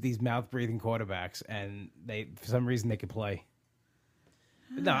like these mouth breathing quarterbacks, and they for some reason they can play.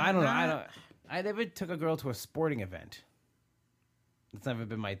 But no, I don't know. I never took a girl to a sporting event. It's never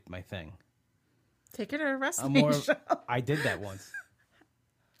been my thing. Take her to a wrestling show. I did that once.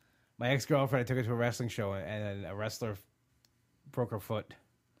 My ex-girlfriend, I took her to a wrestling show, and a wrestler broke her foot.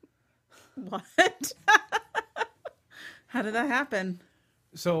 What? How did that happen?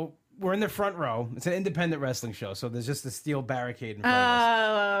 So we're in the front row. It's an independent wrestling show, so there's just a steel barricade in front of us.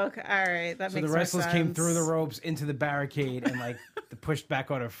 Oh, okay. All right. That makes sense. So the wrestlers came through the ropes into the barricade and like pushed back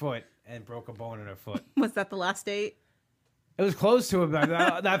on her foot and broke a bone in her foot. Was that the last date? It was close to it, but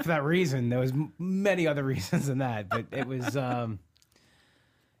not for that reason. There was many other reasons than that, but it was.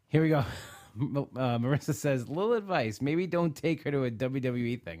 Here we go. Marissa says, little advice. Maybe don't take her to a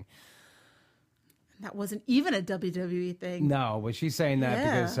WWE thing. That wasn't even a WWE thing. No, but she's saying that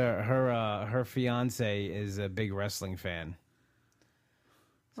because her fiance is a big wrestling fan.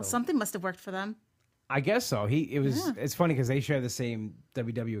 Well, something must have worked for them. I guess so. It's funny because they share the same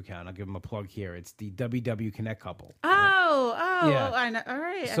WW account. I'll give them a plug here. It's the WW Connect couple. Yeah. I know. All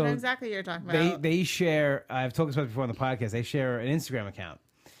right. So I know exactly what you're talking about. They share, I've talked about this before on the podcast, they share an Instagram account.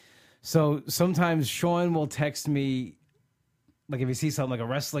 So sometimes Sean will text me, like if he sees something like a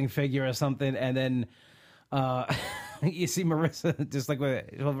wrestling figure or something, and then you see Marissa just like right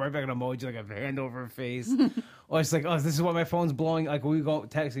back an emoji, like a hand over her face. Or it's like, oh, this is what my phone's blowing. Like we go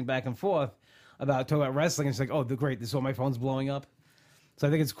texting back and forth talking about wrestling. And she's like, oh, great, this is what my phone's blowing up. So I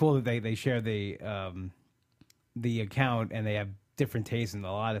think it's cool that they share the account and they have different tastes in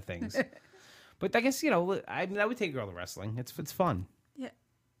a lot of things. But I guess, I would take a girl to wrestling. It's fun. Yeah.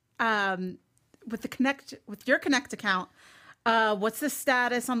 With your Connect account, what's the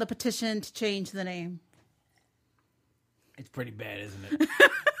status on the petition to change the name? It's pretty bad, isn't it?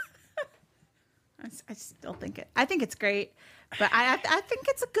 I still think it. I think it's great, but I think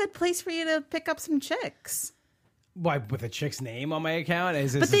it's a good place for you to pick up some chicks. Why, with a chick's name on my account?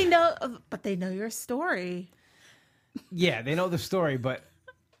 But they know your story. Yeah, they know the story, but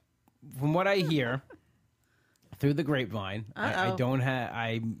from what I hear through the grapevine,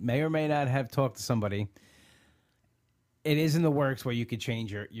 I may or may not have talked to somebody. It is in the works where you could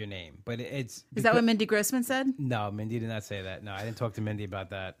change your name, but is that what Mindy Grossman said? No, Mindy did not say that. No, I didn't talk to Mindy about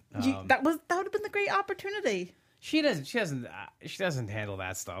that. That would have been the great opportunity. She doesn't handle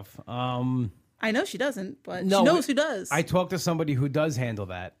that stuff. I know she doesn't, but she knows who does. I talked to somebody who does handle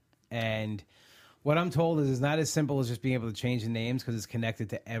that, and what I'm told is it's not as simple as just being able to change the names because it's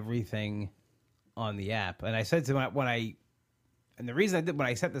connected to everything on the app. And I said to him and the reason I did when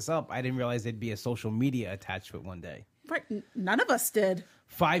I set this up, I didn't realize there'd be a social media attached to it one day. Right, none of us did.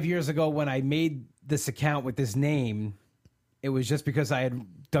 5 years ago, when I made this account with this name, it was just because I had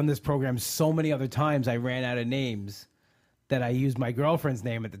done this program so many other times, I ran out of names that I used my girlfriend's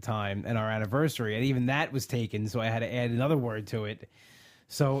name at the time and our anniversary, and even that was taken, so I had to add another word to it.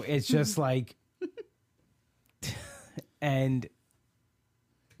 So it's just like, and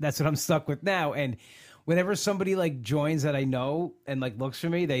that's what I'm stuck with now. And whenever somebody like joins that I know and like looks for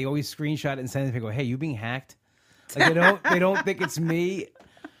me, they always screenshot it and send it to me. Go, hey, you being hacked? Like they don't think it's me.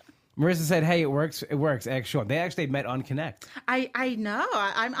 Marissa said, "Hey, it works. It works." Actually, they actually met on Connect. I know.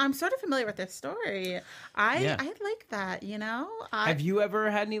 I'm sort of familiar with this story. I like that. You know. Have you ever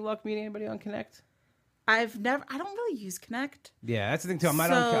had any luck meeting anybody on Connect? I've never. I don't really use Connect. Yeah, that's the thing too. I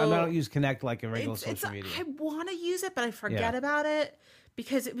don't use Connect like a regular social media. I want to use it, but I forget about it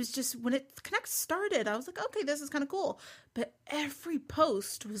because it was just when Connect started, I was like, okay, this is kind of cool. But every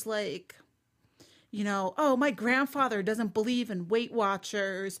post was like, you know, oh, my grandfather doesn't believe in Weight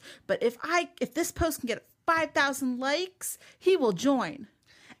Watchers, but if this post can get 5,000 likes, he will join.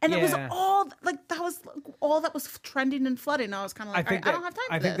 And it was all like that was all that was trending and flooding. I was kind of like, I don't have time for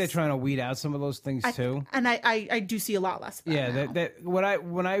this. I think they're trying to weed out some of those things too. And I do see a lot less of that now.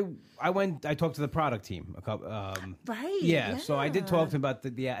 When I went, I talked to the product team a couple. Right. Yeah. So I did talk to them about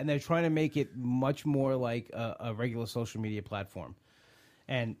and they're trying to make it much more like a regular social media platform,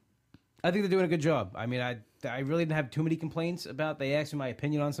 and I think they're doing a good job. I mean, I really didn't have too many complaints about. They asked me my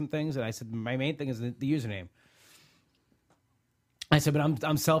opinion on some things, and I said my main thing is the username. I said, but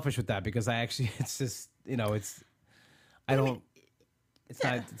I'm selfish with that because I actually it's just it's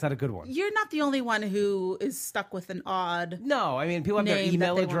not a good one. You're not the only one who is stuck with an odd. No, I mean people have their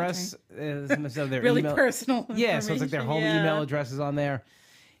email address, their really email, personal. Yeah, so it's like their home email address is on there.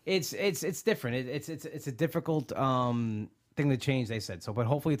 It's different. It's a difficult thing to change. They said so, but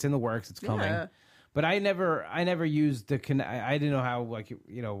hopefully it's in the works. It's coming. Yeah. But I never used the Connect. I didn't know how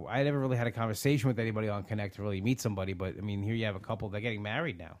I never really had a conversation with anybody on Connect to really meet somebody. But I mean, here you have a couple. They're getting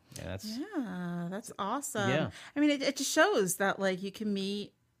married now. That's awesome. Yeah. I mean, it just shows that like you can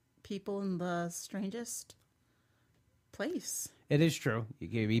meet people in the strangest place. It is true. You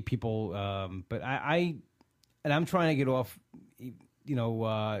can meet people, but I'm trying to get off.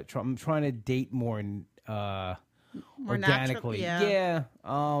 I'm trying to date more organically. Natural, yeah.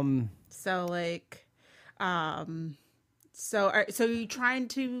 So like, so are you trying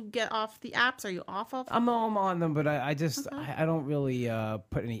to get off the apps? Are you off of? I'm on them, but I just I don't really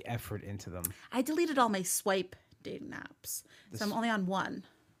put any effort into them. I deleted all my swipe dating apps, so I'm only on one.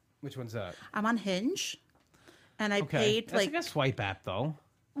 Which one's that? I'm on Hinge, and I paid That's like a swipe app though.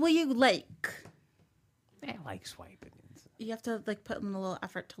 Well, you like. I like swiping. You have to like put in a little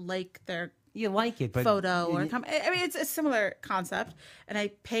effort to like their. You like it, but photo or comment. I mean, it's a similar concept, and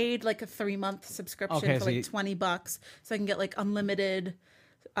I paid like a 3-month subscription for like $20, so I can get like unlimited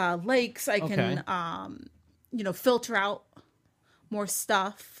likes. I can, filter out more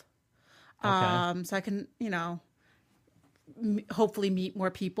stuff, so I can, hopefully meet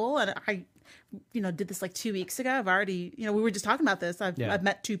more people. And I, did this like 2 weeks ago. I've already, we were just talking about this. I've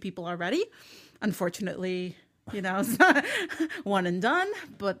met 2 people already. Unfortunately. It's not one and done,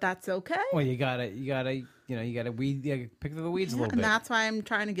 but that's okay. Well, you gotta pick through the weeds a little bit. And that's why I'm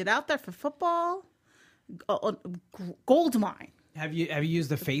trying to get out there for football. Gold mine. Have you used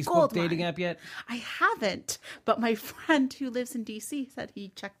the Facebook dating app yet? I haven't, but my friend who lives in DC said he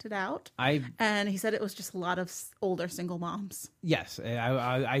checked it out. And he said it was just a lot of older single moms. Yes,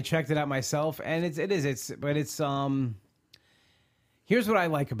 I checked it out myself, and it's here's what I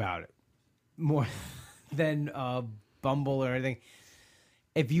like about it more than Bumble or anything.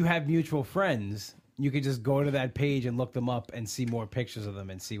 If you have mutual friends, you could just go to that page and look them up and see more pictures of them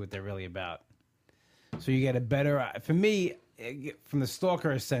and see what they're really about. So you get a better, for me, from the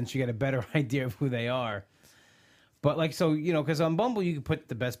stalker sense, you get a better idea of who they are. But like, so, because on Bumble, you can put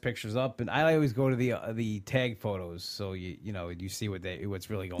the best pictures up, and I always go to the tag photos. So you see what's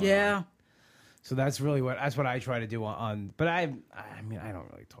really going on. Yeah. So that's what I try to do on. But I mean, I don't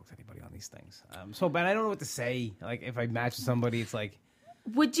really talk to anybody on these things. But I don't know what to say. Like if I match with somebody, it's like.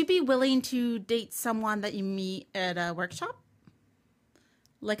 Would you be willing to date someone that you meet at a workshop,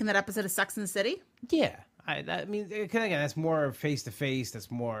 like in that episode of Sex and the City? Yeah, I mean, again, that's more face to face. That's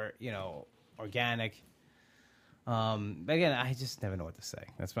more organic. But again, I just never know what to say.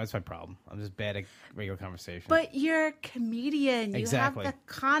 That's my problem. I'm just bad at regular conversation. But you're a comedian. Exactly. You have the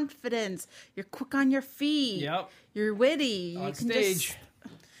confidence. You're quick on your feet. Yep. You're witty. On stage.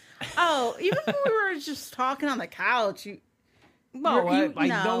 Even when we were just talking on the couch, I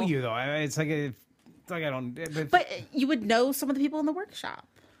know you though. It's like I don't. But you would know some of the people in the workshop.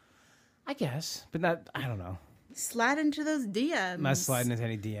 I guess, but not. I don't know. Slide into those DMs. I'm not sliding into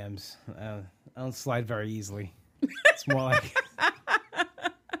any DMs. I don't slide very easily. It's more like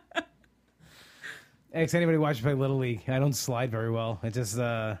Ask anybody watch me play Little League. I don't slide very well. It just it's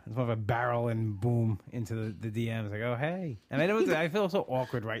more of a barrel and boom into the DMs. Like, oh hey, and I feel so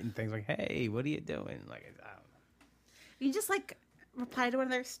awkward writing things like, hey, what are you doing? Like, I don't know. You just like reply to one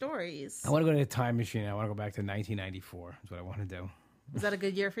of their stories. I want to go to a time machine. I want to go back to 1994. That's what I want to do. Was that a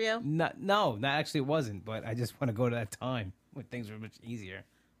good year for you? No, actually it wasn't. But I just want to go to that time when things were much easier.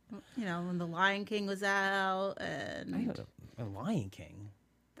 You know, when The Lion King was out and The Lion King.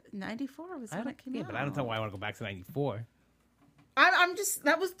 94 was when it came out. But I don't know why I want to go back to 94. I'm just,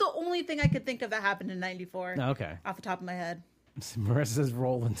 that was the only thing I could think of that happened in 94. Okay. Off the top of my head. Marissa says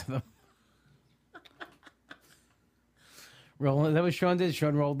roll into them. Roll, is that what Sean did?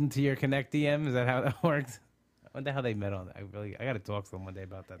 Sean rolled into your Connect DM? Is that how that worked? I wonder how they met on that. I got to talk to them one day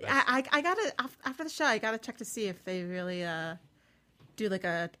about that. I got to, after the show, I got to check to see if they really do like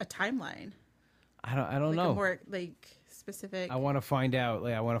a timeline. I don't like know. A more like specific. I want to find out.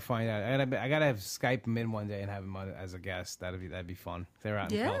 I gotta have Skype him in one day and have him on as a guest. That'd be fun. They're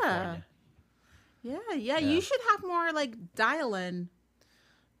out in California. Yeah. You should have more like dial-in.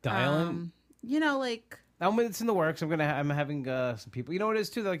 Dial-in. You know, like. It's in the works. I'm having some people. You know what it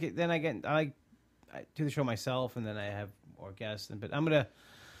is too. Like then I do the show myself, and then I have more guests. But I'm gonna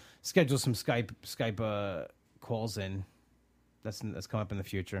schedule some Skype calls in. That's coming up in the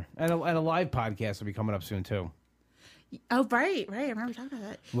future, and a live podcast will be coming up soon too. Oh right. I remember talking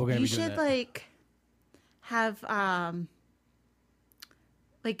about that. You should like have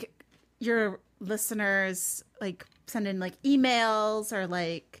like your listeners like send in like emails or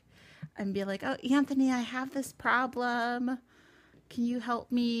like and be like, oh Anthony, I have this problem. Can you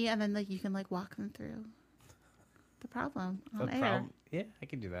help me? And then like you can like walk them through the problem on air. Yeah, I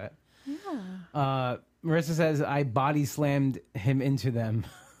can do that. Yeah. Marissa says I body slammed him into them.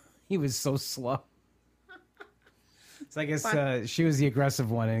 He was so slow. So I guess she was the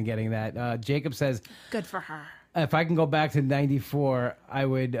aggressive one in getting that. Jacob says, good for her. If I can go back to 94, I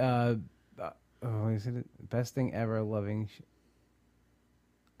would. Is it best thing ever? Loving.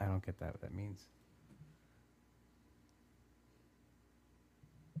 I don't get that. What that means.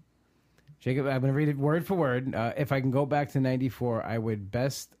 Jacob, I'm going to read it word for word. If I can go back to 94, I would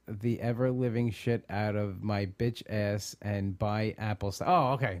best the ever living shit out of my bitch ass and buy Apple stock.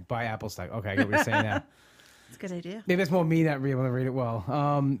 Oh, okay. Buy Apple stock. Okay, I get what you're saying now. That's a good idea. Maybe that's more me not being able to read it well.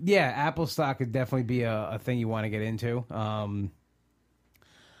 Yeah, Apple stock could definitely be a thing you want to get into. If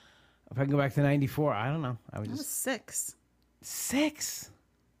I can go back to 94, I don't know. I was 6. 6?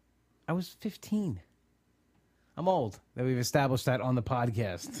 I was 15. I'm old. We've established that on the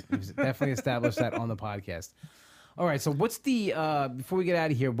podcast. We've definitely established that on the podcast. All right. So what's the before we get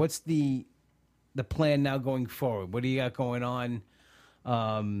out of here? What's the plan now going forward? What do you got going on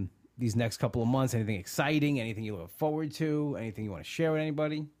these next couple of months? Anything exciting? Anything you look forward to? Anything you want to share with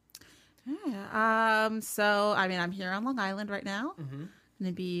anybody? Yeah. So I mean, I'm here on Long Island right now. Mm-hmm. I'm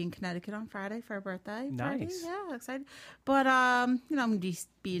gonna be in Connecticut on Friday for a birthday party. Nice. Yeah, excited. But you know, I'm gonna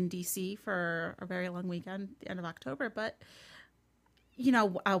be in DC for a very long weekend, the end of October. But you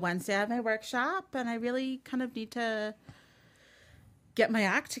know, Wednesday I have my workshop, and I really kind of need to get my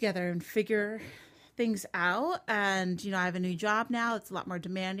act together and figure things out. And you know, I have a new job now. It's a lot more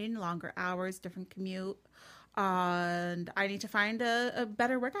demanding, longer hours, different commute, and I need to find a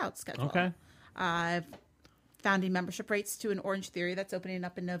better workout schedule. Okay. I've founding membership rates to an Orange Theory that's opening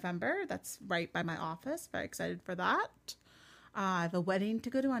up in November. That's right by my office. Very excited for that. I have a wedding to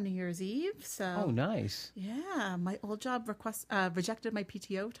go to on New Year's Eve. So, oh, nice. Yeah, my old job rejected my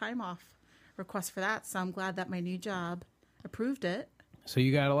PTO time off request for that. So I'm glad that my new job approved it. So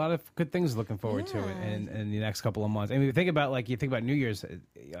you got a lot of good things looking forward to in the next couple of months. I mean, you think about New Year's.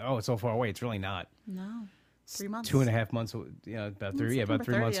 Oh, it's so far away. It's really not. No. 3 months. 2.5 months, about 3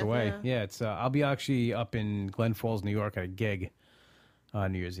 months away. Yeah, it's. I'll be actually up in Glen Falls, New York, at a gig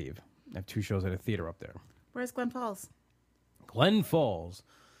New Year's Eve. I have 2 shows at a theater up there. Where's Glen Falls? Glen Falls.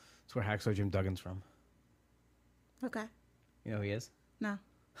 That's where Hacksaw Jim Duggan's from. Okay. You know who he is? No.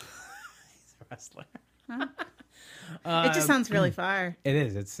 He's a wrestler. Huh? It just sounds really far. It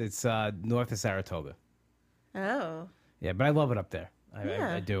is. It's north of Saratoga. Oh. Yeah, but I love it up there.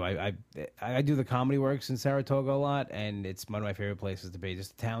 I do. I do the Comedy Works in Saratoga a lot, and it's one of my favorite places to be.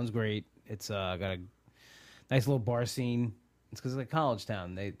 Just the town's great. It's got a nice little bar scene. It's because it's a college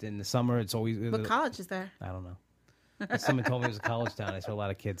town. In the summer, it's always... What college is there? I don't know. Someone told me it was a college town. I saw a lot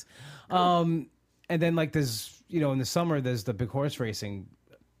of kids. And then there's, in the summer, there's the big horse racing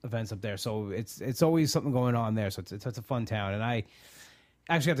events up there. So it's always something going on there. So it's a fun town. And I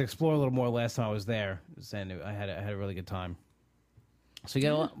actually got to explore a little more last time I was there. And I had a really good time. So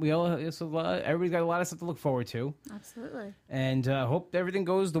everybody's got a lot of stuff to look forward to. Absolutely. And hope everything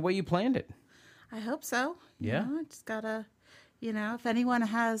goes the way you planned it. I hope so. Yeah. I just gotta, if anyone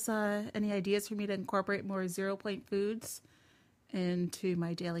has any ideas for me to incorporate more 0 point foods into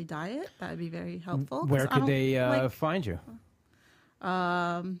my daily diet, that would be very helpful. Where could they find you?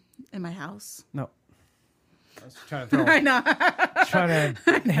 In my house. No. I was trying to throw. I know. Trying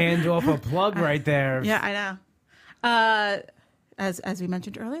to hand off a plug right there. Yeah, I know. As we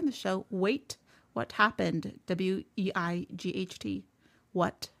mentioned earlier in the show, Wait What Happened. WEIGHT.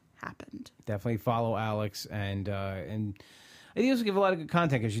 What happened? Definitely follow Alex and you also give a lot of good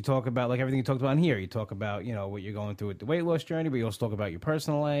content because you talk about like everything you talked about in here. You talk about what you're going through with the weight loss journey, but you also talk about your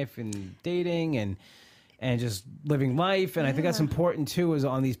personal life and dating and just living life. And I think that's important too. Is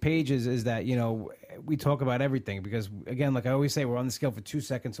on these pages is that we talk about everything because again, like I always say, we're on the scale for 2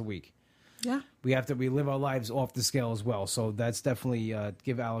 seconds a week. Yeah. We live our lives off the scale as well. So that's definitely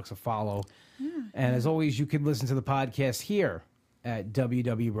give Alex a follow. Yeah. And as always, you can listen to the podcast here at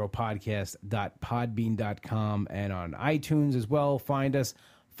www.podcast.podbean.com and on iTunes as well. Find us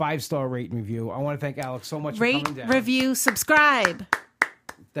 5-star rate and review. I want to thank Alex so much for coming down. Rate, review, subscribe.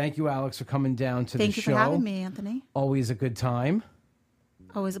 Thank you, Alex, for coming down to the show. Thank you for having me, Anthony. Always a good time.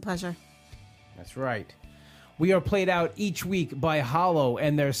 Always a pleasure. That's right. We are played out each week by Hollow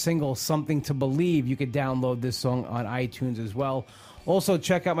and their single Something to Believe. You can download this song on iTunes as well. Also,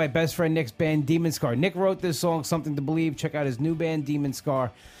 check out my best friend Nick's band, Demon Scar. Nick wrote this song, Something to Believe. Check out his new band, Demon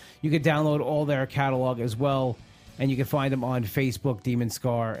Scar. You can download all their catalog as well. And you can find them on Facebook, Demon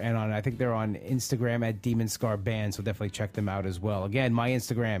Scar. And I think they're on Instagram at Demon Scar Band. So definitely check them out as well. Again, my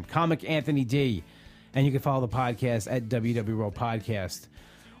Instagram, Comic Anthony D. And you can follow the podcast at WWRO Podcast.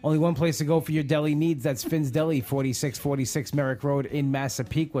 Only one place to go for your deli needs. That's Finn's Deli, 4646 Merrick Road in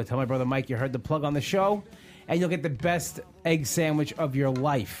Massapequa. Tell my brother Mike you heard the plug on the show. And you'll get the best egg sandwich of your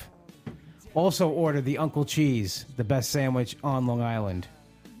life. Also order the Uncle Cheese, the best sandwich on Long Island.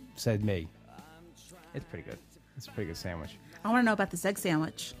 Said me. It's pretty good. It's a pretty good sandwich. I want to know about this egg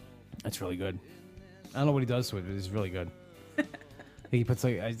sandwich. That's really good. I don't know what he does to it, but it's really good. He puts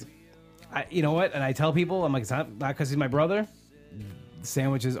like, you know what? And I tell people, I'm like, it's not because he's my brother.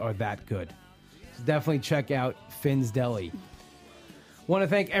 Sandwiches are that good. So definitely check out Finn's Deli. Want to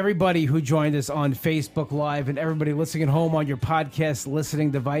thank everybody who joined us on Facebook Live and everybody listening at home on your podcast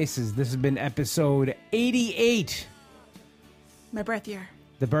listening devices. This has been episode 88. My birth year.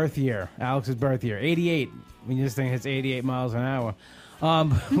 The birth year. Alex's birth year. 88. I mean, this thing hits 88 miles an hour.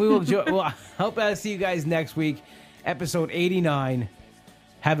 We'll hope I see you guys next week. Episode 89.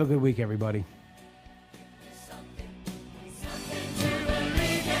 Have a good week, everybody.